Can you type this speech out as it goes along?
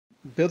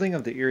Building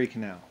of the Erie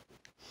Canal.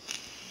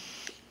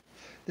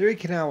 The Erie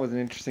Canal was an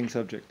interesting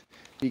subject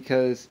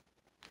because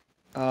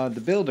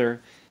the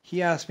builder,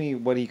 he asked me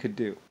what he could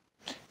do,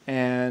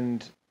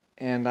 and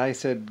and I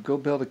said go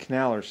build a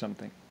canal or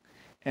something.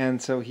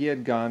 And so he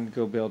had gone to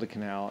go build a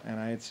canal, and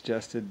I had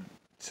suggested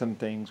some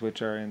things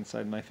which are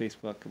inside my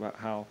Facebook about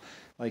how,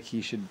 like,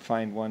 he should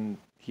find one.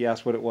 He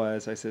asked what it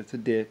was. I said it's a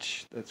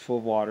ditch that's full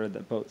of water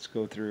that boats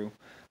go through,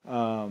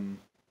 um,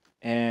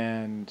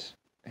 and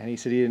and he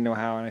said he didn't know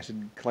how. And I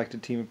said collect a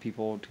team of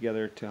people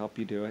together to help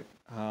you do it,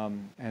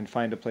 and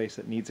find a place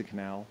that needs a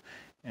canal,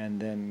 and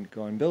then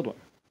go and build one.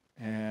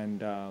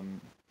 And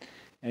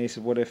and he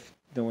said, what if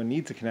no one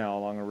needs a canal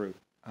along a route?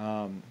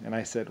 And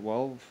I said,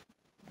 well,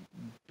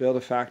 build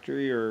a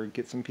factory or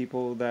get some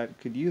people that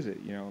could use it,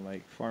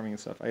 like farming and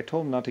stuff. I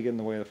told him not to get in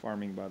the way of the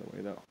farming, by the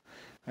way, though.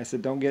 I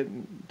said,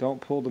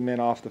 don't pull the men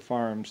off the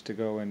farms to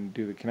go and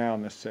do the canal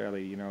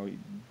necessarily.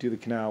 Do the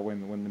canal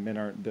when the men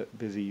aren't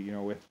busy,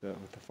 with the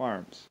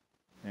farms.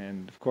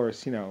 And of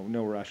course,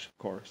 no rush, of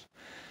course.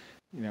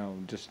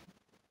 Just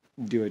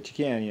do what you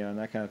can, and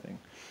that kind of thing.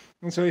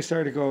 And so he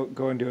started to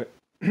go and do it.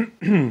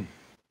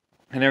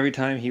 And every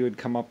time he would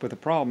come up with a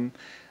problem,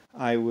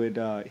 he would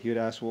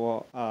ask,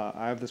 well,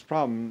 I have this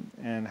problem,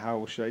 and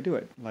how should I do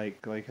it?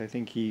 Like I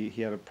think he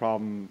had a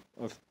problem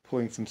of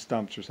pulling some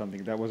stumps or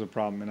something. That was a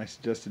problem, and I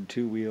suggested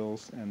two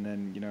wheels, and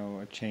then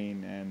a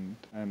chain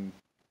and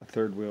a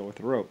third wheel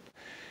with a rope,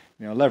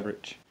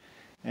 leverage,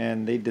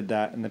 and they did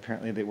that, and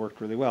apparently they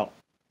worked really well.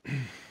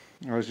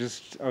 I was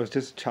just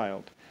a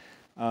child.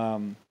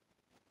 Um,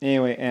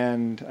 Anyway,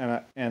 and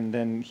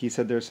then he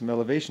said there's some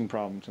elevation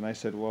problems, and I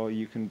said, well,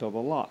 you can build a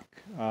lock.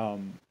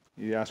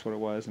 He asked what it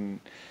was, and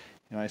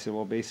I said,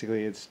 well,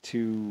 basically it's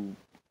two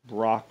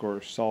rock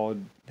or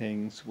solid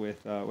things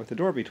with a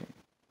door between,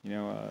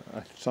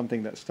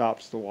 something that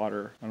stops the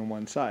water on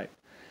one side,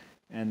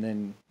 and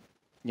then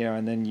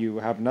you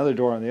have another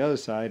door on the other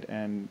side,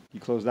 and you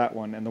close that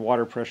one, and the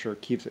water pressure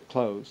keeps it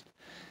closed,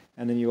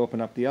 and then you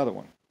open up the other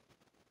one.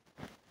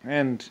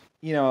 And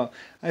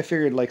I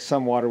figured like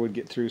some water would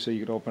get through, so you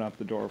could open up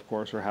the door, of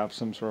course, or have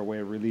some sort of way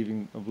of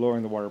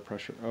lowering the water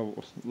pressure,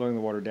 lowering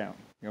the water down.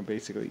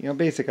 Basically,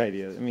 basic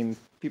idea. I mean,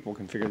 people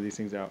can figure these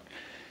things out.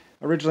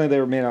 Originally, they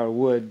were made out of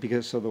wood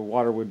because so the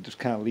water would just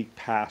kind of leak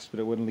past, but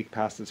it wouldn't leak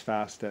past as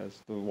fast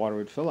as the water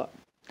would fill up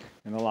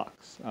in the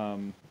locks.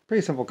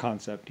 Pretty simple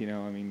concept,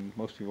 I mean,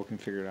 most people can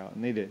figure it out,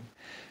 and they did.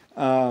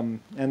 And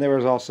there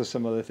was also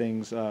some other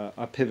things,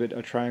 a pivot,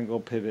 a triangle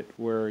pivot,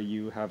 where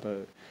you have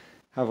a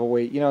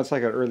weight. It's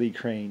like an early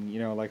crane.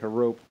 Like a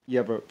rope. You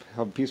have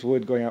a piece of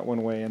wood going out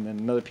one way, and then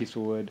another piece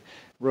of wood,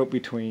 rope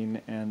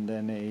between, and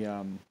then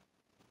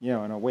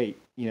and a weight.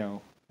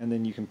 And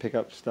then you can pick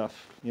up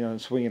stuff.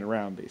 And swing it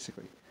around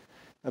basically.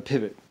 A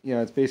pivot.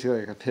 It's basically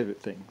like a pivot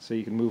thing, so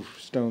you can move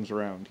stones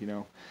around.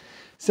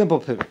 Simple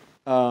pivot.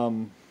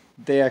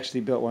 They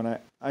actually built one.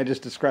 I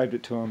just described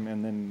it to them,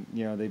 and then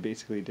they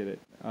basically did it.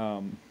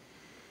 And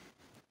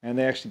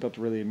they actually built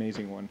a really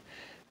amazing one,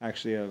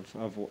 actually of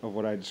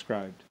what I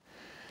described.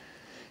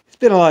 It's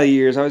been a lot of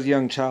years. I was a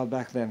young child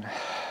back then,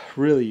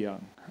 really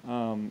young,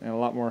 and a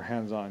lot more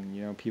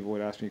hands-on. People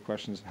would ask me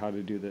questions of how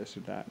to do this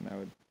or that, and I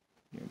would,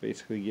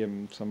 basically give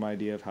them some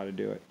idea of how to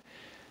do it,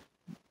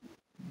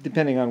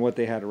 depending on what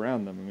they had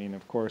around them. I mean,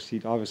 of course,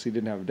 he obviously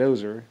didn't have a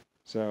dozer,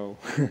 so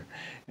and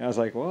I was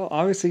like, well,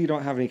 obviously you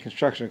don't have any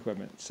construction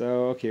equipment,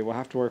 so okay, we'll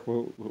have to work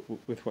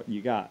with what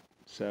you got.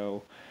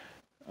 So,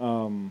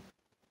 um,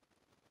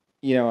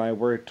 I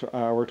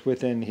worked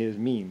within his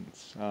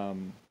means,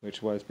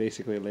 which was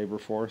basically a labor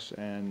force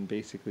and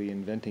basically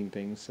inventing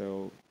things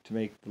so to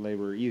make the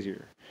labor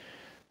easier.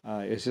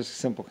 It's just a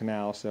simple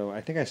canal, so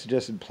I think I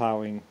suggested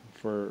plowing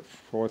for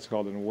what's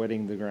called and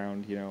wetting the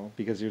ground,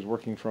 because he was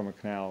working from a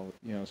canal,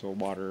 so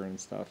water and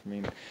stuff. I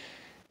mean,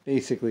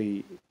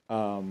 basically,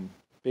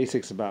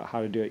 basics about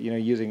how to do it,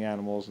 using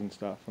animals and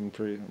stuff.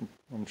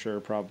 I'm sure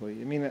probably.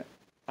 I mean,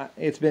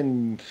 it's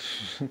been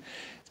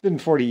it's been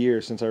 40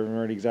 years since I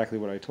remembered exactly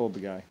what I told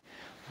the guy,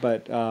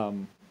 but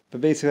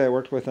basically I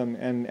worked with him,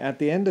 and at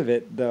the end of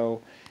it,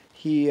 though,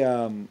 he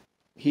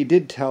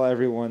did tell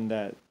everyone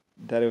that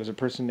it was a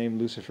person named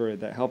Lucifer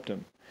that helped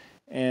him,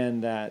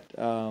 and that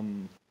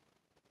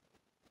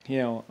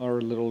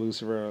or little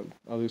Lucifer,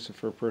 a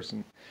Lucifer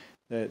person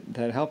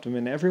that helped him,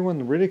 and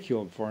everyone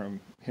ridiculed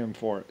him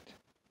for it.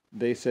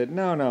 They said,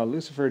 no,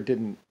 Lucifer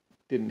didn't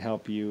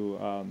help you.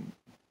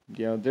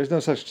 There's no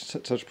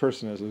such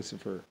person as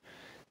Lucifer,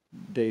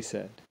 they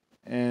said,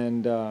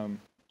 and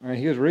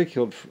he was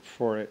ridiculed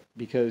for it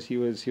because he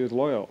was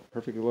loyal,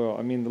 perfectly loyal.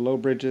 I mean, the low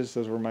bridges,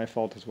 those were my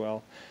fault as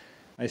well.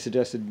 I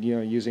suggested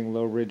using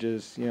low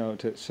ridges,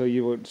 so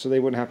they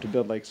wouldn't have to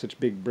build like such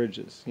big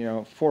bridges,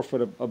 4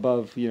 foot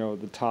above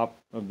the top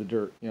of the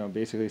dirt,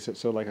 basically,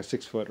 so like a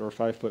 6 foot or a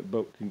 5 foot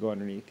boat can go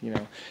underneath,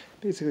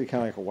 basically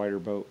kind of like a wider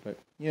boat, but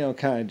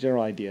kind of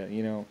general idea.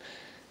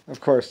 Of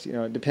course,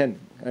 depend.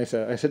 I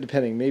said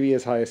depending, maybe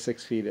as high as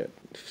 6 feet at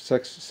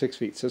 6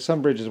 feet. So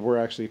some bridges were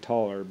actually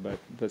taller, but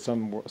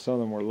some of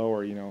them were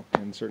lower,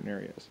 in certain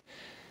areas.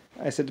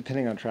 I said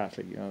depending on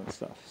traffic, and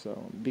stuff.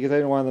 So because I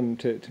didn't want them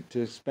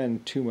to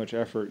spend too much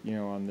effort,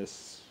 on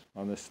this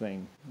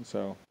thing.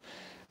 So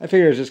I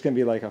figured it was just going to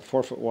be like a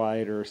 4 foot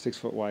wide or 6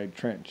 foot wide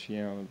trench,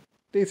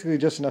 basically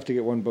just enough to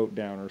get one boat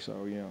down or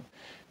so,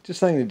 just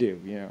something to do,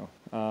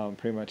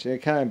 pretty much. And it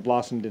kind of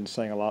blossomed into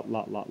something a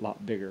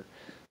lot bigger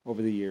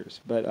over the years.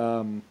 But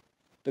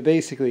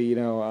basically,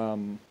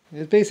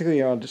 it's basically,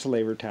 just a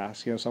labor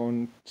task,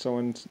 someone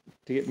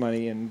to get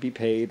money and be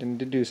paid and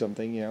to do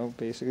something,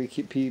 basically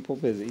keep people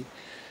busy.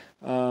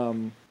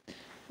 Um,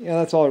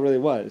 that's all it really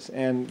was.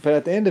 But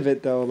at the end of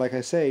it, though, like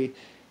I say,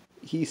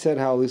 he said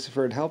how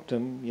Lucifer had helped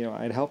him.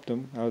 I'd helped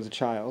him. I was a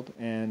child,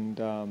 and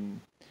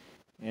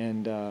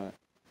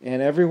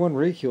everyone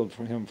ridiculed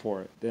him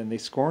for it. Then they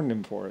scorned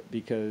him for it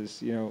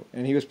because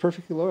and he was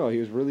perfectly loyal. He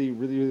was really,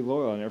 really, really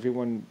loyal, and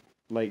everyone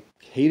like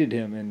hated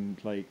him and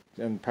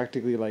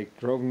practically like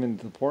drove him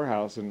into the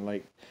poorhouse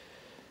and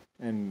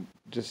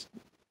just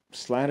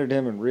slandered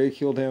him and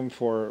ridiculed him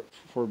for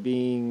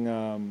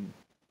being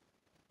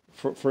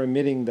for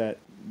admitting that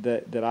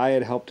I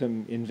had helped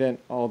him invent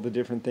all the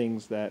different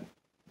things that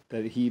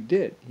he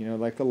did,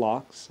 like the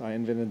locks. I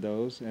invented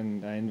those,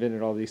 and I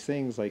invented all these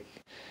things, and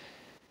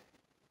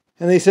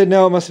they said,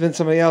 no, it must have been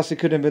somebody else. It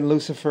couldn't have been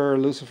Lucifer.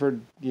 Lucifer,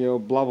 blah,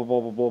 blah, blah,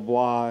 blah, blah,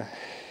 blah.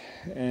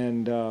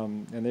 And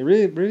they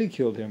really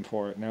ridiculed him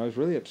for it. And I was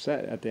really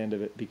upset at the end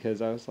of it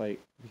because I was I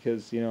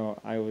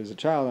was a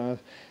child,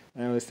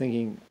 and I was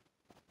thinking,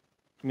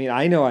 I mean,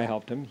 I know I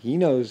helped him. He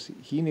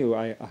knew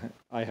I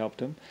helped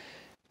him.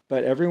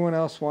 But everyone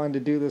else wanted to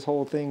do this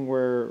whole thing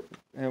where,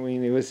 I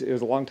mean, it was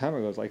a long time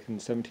ago. It was like in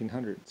the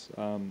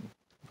 1700s.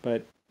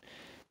 But,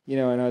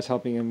 and I was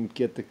helping him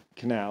get the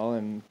canal,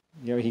 and,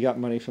 he got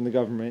money from the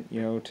government,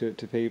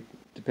 to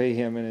pay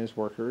him and his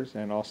workers,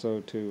 and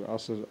also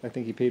I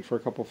think he paid for a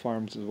couple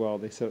farms as well.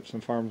 They set up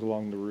some farms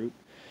along the route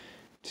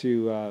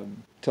to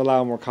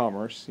allow more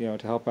commerce, to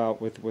help out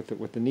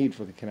with the need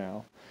for the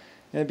canal.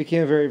 And it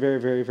became a very, very,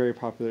 very, very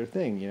popular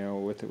thing,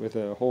 with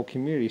a whole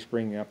community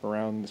springing up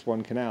around this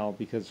one canal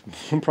because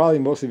probably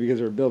mostly because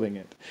they were building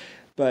it,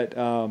 but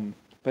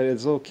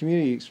this little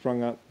community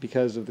sprung up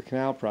because of the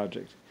canal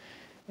project,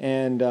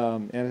 and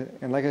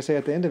like I say,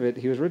 at the end of it,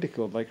 he was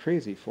ridiculed like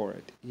crazy for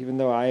it, even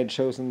though I had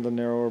chosen the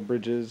lower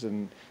bridges,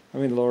 and I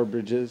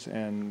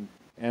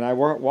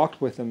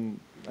walked with him.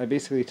 I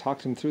basically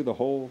talked him through the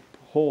whole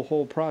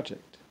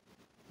project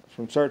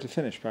from start to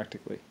finish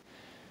practically.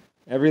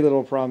 Every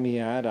little problem he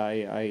had,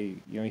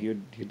 he'd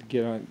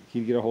get a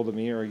hold of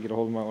me, or he'd get a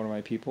hold of one of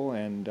my people,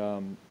 and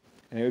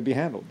it would be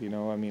handled.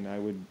 I mean, I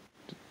would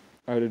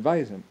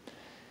advise him,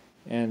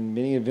 and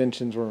many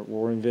inventions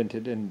were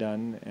invented and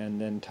done,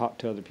 and then taught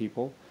to other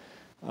people,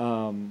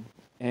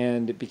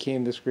 and it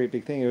became this great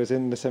big thing. It was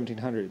in the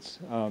 1700s,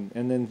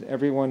 and then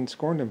everyone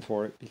scorned him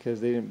for it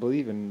because they didn't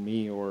believe in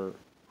me or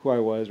who I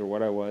was or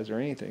what I was or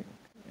anything,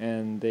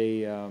 and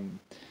they.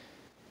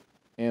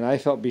 And I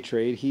felt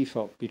betrayed. He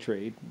felt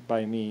betrayed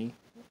by me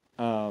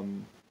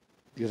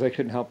because I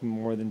couldn't help him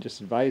more than just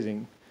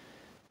advising.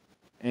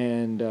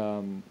 And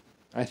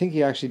I think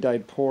he actually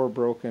died poor,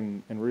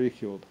 broken, and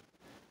ridiculed.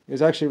 It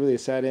was actually really a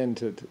sad end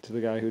to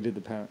the guy who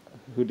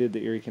did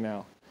the Erie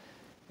Canal.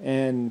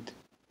 And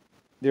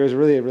there was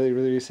really a really,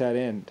 really sad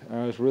end.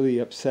 I was really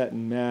upset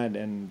and mad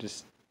and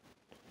just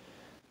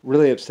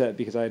really upset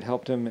because I had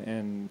helped him,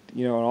 and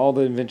all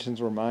the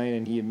inventions were mine,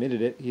 and he admitted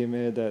it. He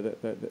admitted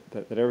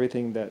that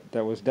everything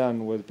that was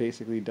done was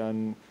basically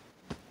done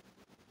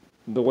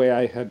the way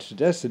I had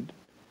suggested,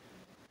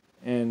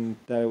 and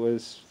that it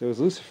was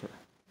Lucifer,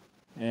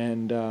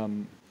 and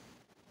no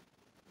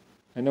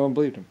one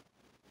believed him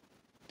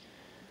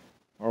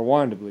or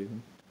wanted to believe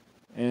him,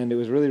 and it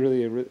was really,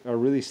 really a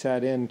really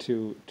sad end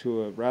to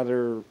a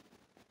rather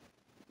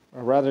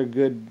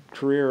good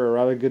career, a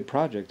rather good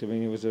project. I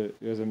mean, it was an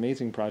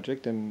amazing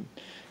project, and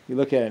you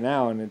look at it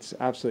now, and it's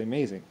absolutely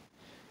amazing.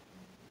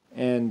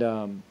 And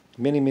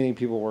many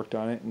people worked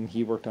on it, and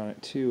he worked on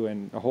it too,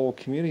 and a whole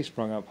community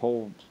sprung up,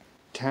 whole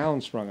town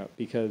sprung up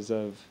because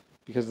of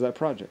that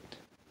project.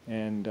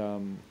 And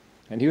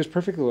he was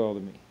perfectly loyal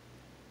to me.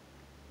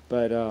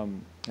 But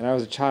and I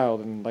was a child,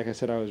 and like I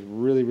said, I was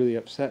really, really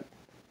upset,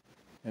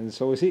 and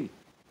so was he,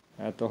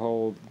 at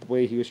the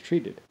way he was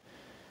treated.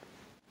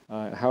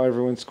 How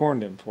everyone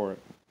scorned him for it,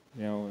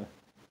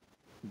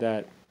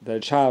 that a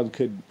child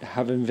could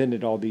have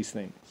invented all these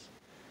things,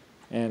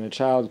 and a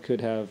child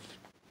could have,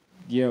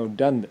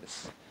 done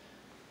this.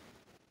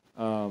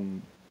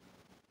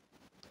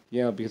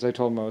 Because I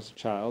told him I was a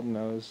child,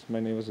 and my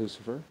name was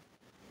Lucifer,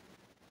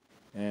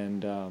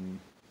 and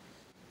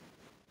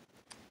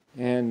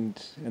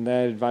that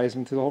I advised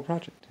him through the whole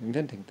project,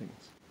 inventing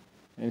things,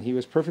 and he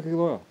was perfectly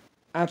loyal,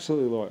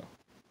 absolutely loyal.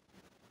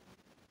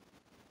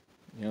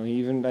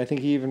 I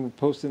think he even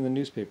posted in the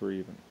newspaper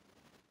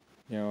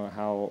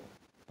how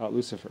about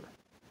Lucifer.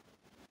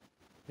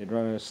 They'd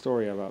run a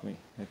story about me,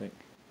 I think,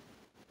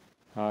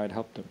 how I'd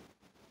helped him.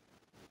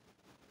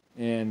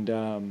 And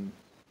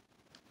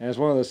it was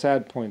one of the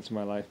sad points in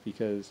my life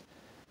because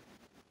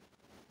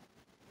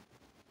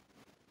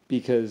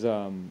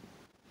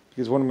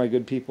because one of my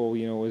good people,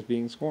 was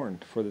being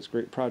scorned for this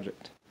great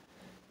project.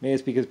 Maybe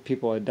it's because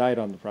people had died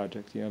on the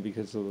project,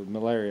 because of the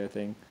malaria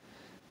thing.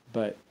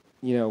 But,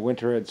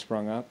 winter had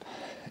sprung up,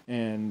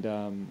 and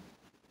the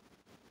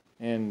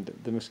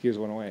mosquitoes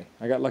went away.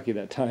 I got lucky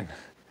that time.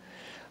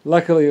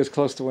 Luckily, it was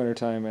close to winter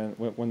time, and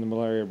when the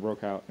malaria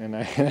broke out, and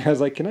I was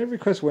like, "Can I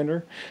request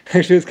winter?"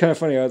 Actually, it's kind of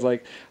funny. I was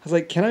like,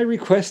 "Can I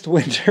request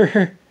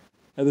winter?"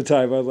 At the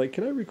time, I was like,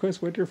 "Can I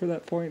request winter for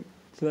that point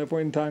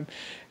in time?"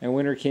 And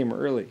winter came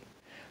early.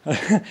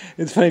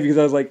 It's funny because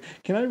I was like,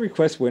 "Can I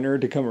request winter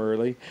to come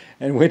early?"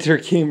 And winter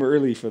came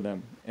early for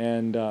them,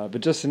 and but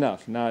just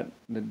enough, not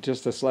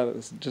just a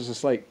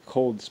slight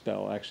cold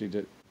spell actually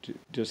to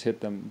just hit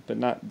them, but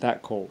not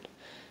that cold.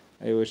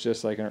 It was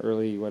just like an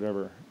early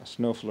a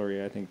snow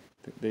flurry, I think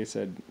they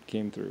said,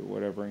 came through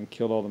whatever and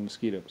killed all the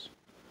mosquitoes,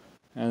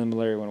 and the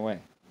malaria went away,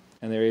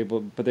 and they were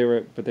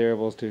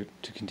able to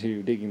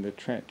continue digging the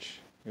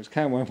trench. It was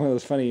kind of one of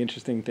those funny,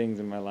 interesting things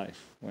in my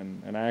life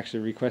and I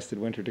actually requested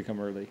winter to come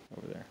early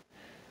over there,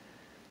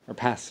 or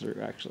pass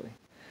through actually.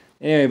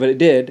 Anyway, but it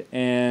did,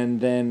 and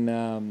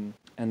then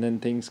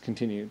things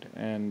continued,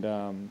 and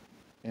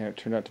it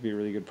turned out to be a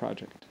really good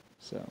project.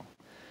 So.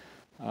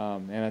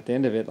 And at the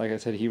end of it, like I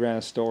said, he ran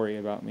a story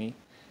about me,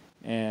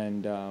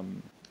 and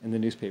in the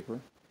newspaper,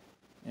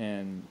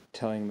 and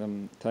telling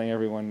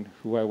everyone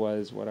who I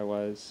was, what I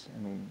was,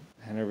 and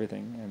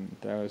everything, and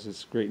that I was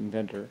this great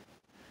inventor,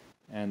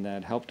 and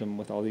that helped him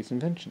with all these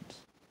inventions.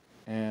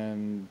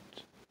 And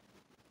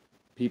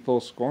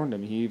people scorned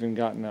him. He even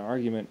got in an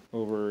argument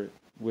over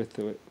with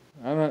the.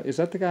 I don't know. Is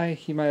that the guy?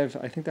 He might have.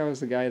 I think that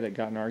was the guy that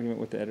got in an argument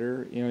with the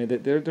editor.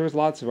 There was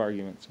lots of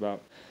arguments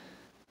about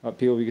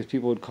people, because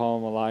people would call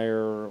him a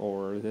liar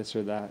or this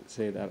or that,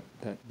 say that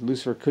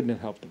Lucifer couldn't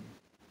have helped him.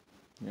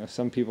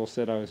 Some people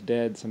said I was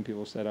dead, some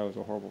people said I was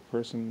a horrible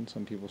person,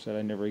 some people said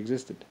I never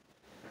existed.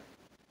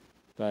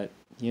 But,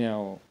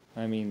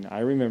 I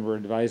remember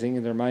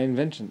advising they're my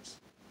inventions.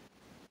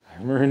 I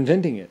remember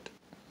inventing it.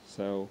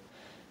 So,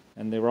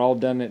 and they were all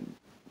done it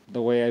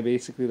the way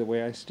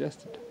I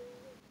suggested.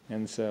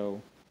 And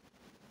so,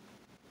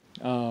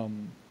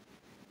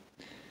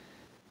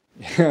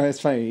 it's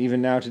funny.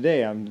 Even now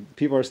today,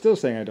 people are still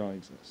saying I don't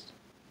exist,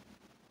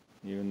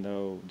 even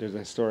though there's a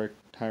historic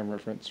time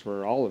reference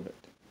for all of it.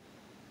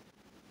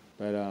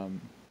 But I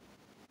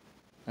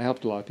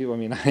helped a lot of people. I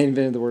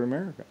invented the word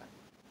America.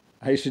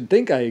 I should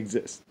think I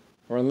exist,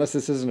 or unless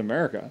this isn't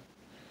America.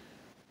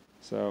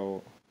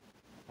 So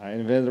I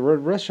invented the word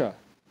Russia,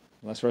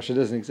 unless Russia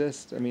doesn't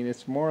exist.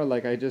 It's more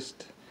like I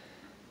just,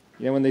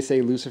 when they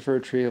say Lucifer,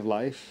 tree of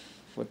life,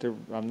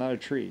 I'm not a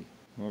tree.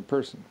 I'm a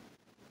person.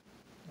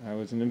 I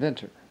was an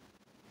inventor.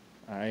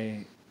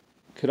 I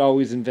could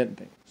always invent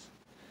things.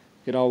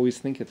 Could always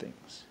think of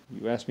things.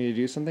 You asked me to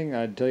do something,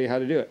 I'd tell you how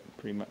to do it,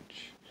 pretty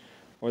much.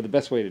 Or the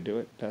best way to do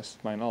it, best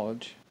of my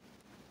knowledge,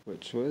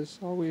 which was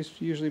always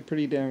usually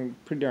pretty darn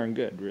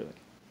good, really.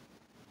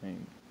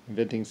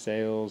 Inventing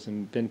sails,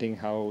 inventing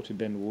how to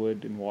bend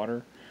wood in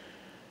water,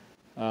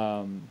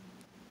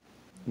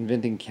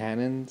 inventing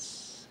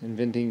cannons,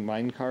 inventing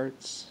mine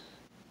carts.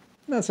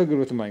 Not so good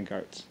with the mine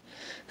carts.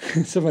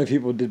 Some of my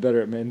people did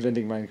better at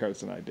inventing mine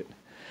carts than I did.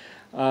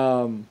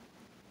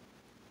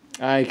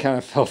 I kind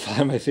of fell flat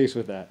on my face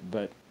with that,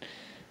 but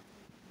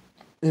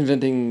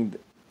inventing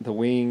the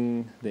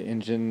wing, the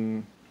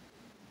engine,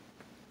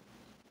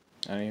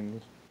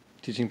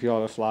 teaching people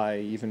how to fly,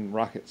 even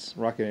rocket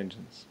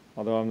engines,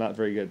 although I'm not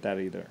very good at that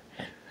either.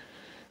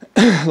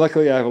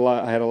 Luckily, I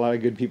had a lot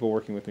of good people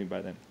working with me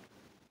by then.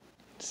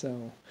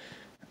 So,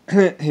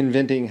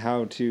 inventing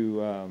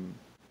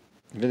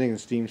the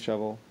steam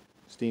shovel,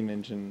 steam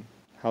engine,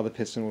 how the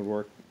piston would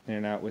work in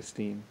and out with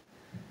steam.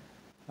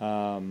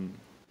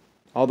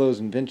 All those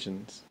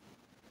inventions.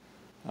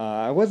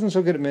 I wasn't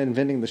so good at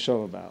inventing the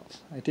shovel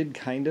valves. I did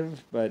kind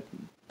of, but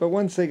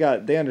once they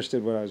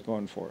understood what I was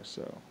going for,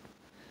 so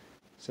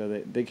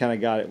they kind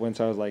of got it once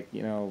I was like,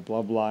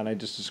 blah blah, and I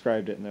just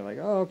described it, and they're like,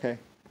 oh, okay.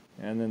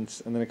 And then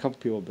a couple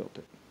people built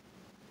it.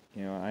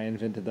 I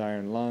invented the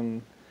iron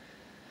lung.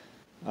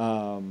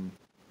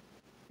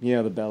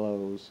 The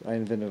bellows. I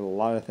invented a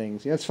lot of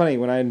things. It's funny,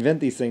 when I invent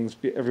these things,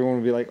 everyone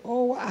would be like,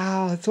 oh,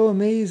 wow, it's so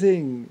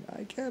amazing.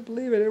 I can't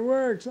believe it. It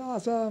works.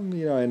 Awesome.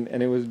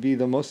 And it would be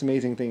the most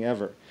amazing thing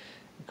ever.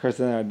 Of course,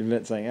 then I'd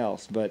invent something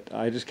else, but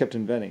I just kept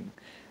inventing.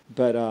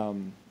 But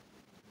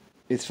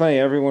it's funny,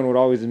 everyone would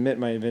always admit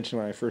my invention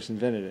when I first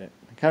invented it.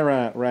 I kind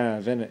of ran out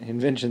of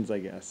inventions, I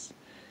guess,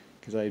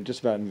 because I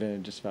just about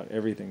invented just about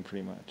everything,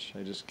 pretty much.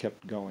 I just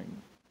kept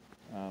going.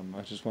 I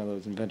was just one of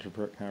those inventor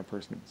kind of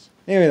persons.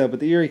 Anyway, though, but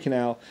the Erie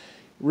Canal,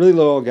 really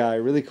loyal guy,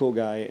 really cool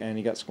guy, and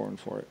he got scorned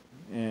for it.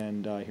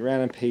 And he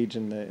ran a page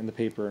in the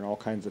paper and all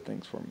kinds of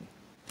things for me.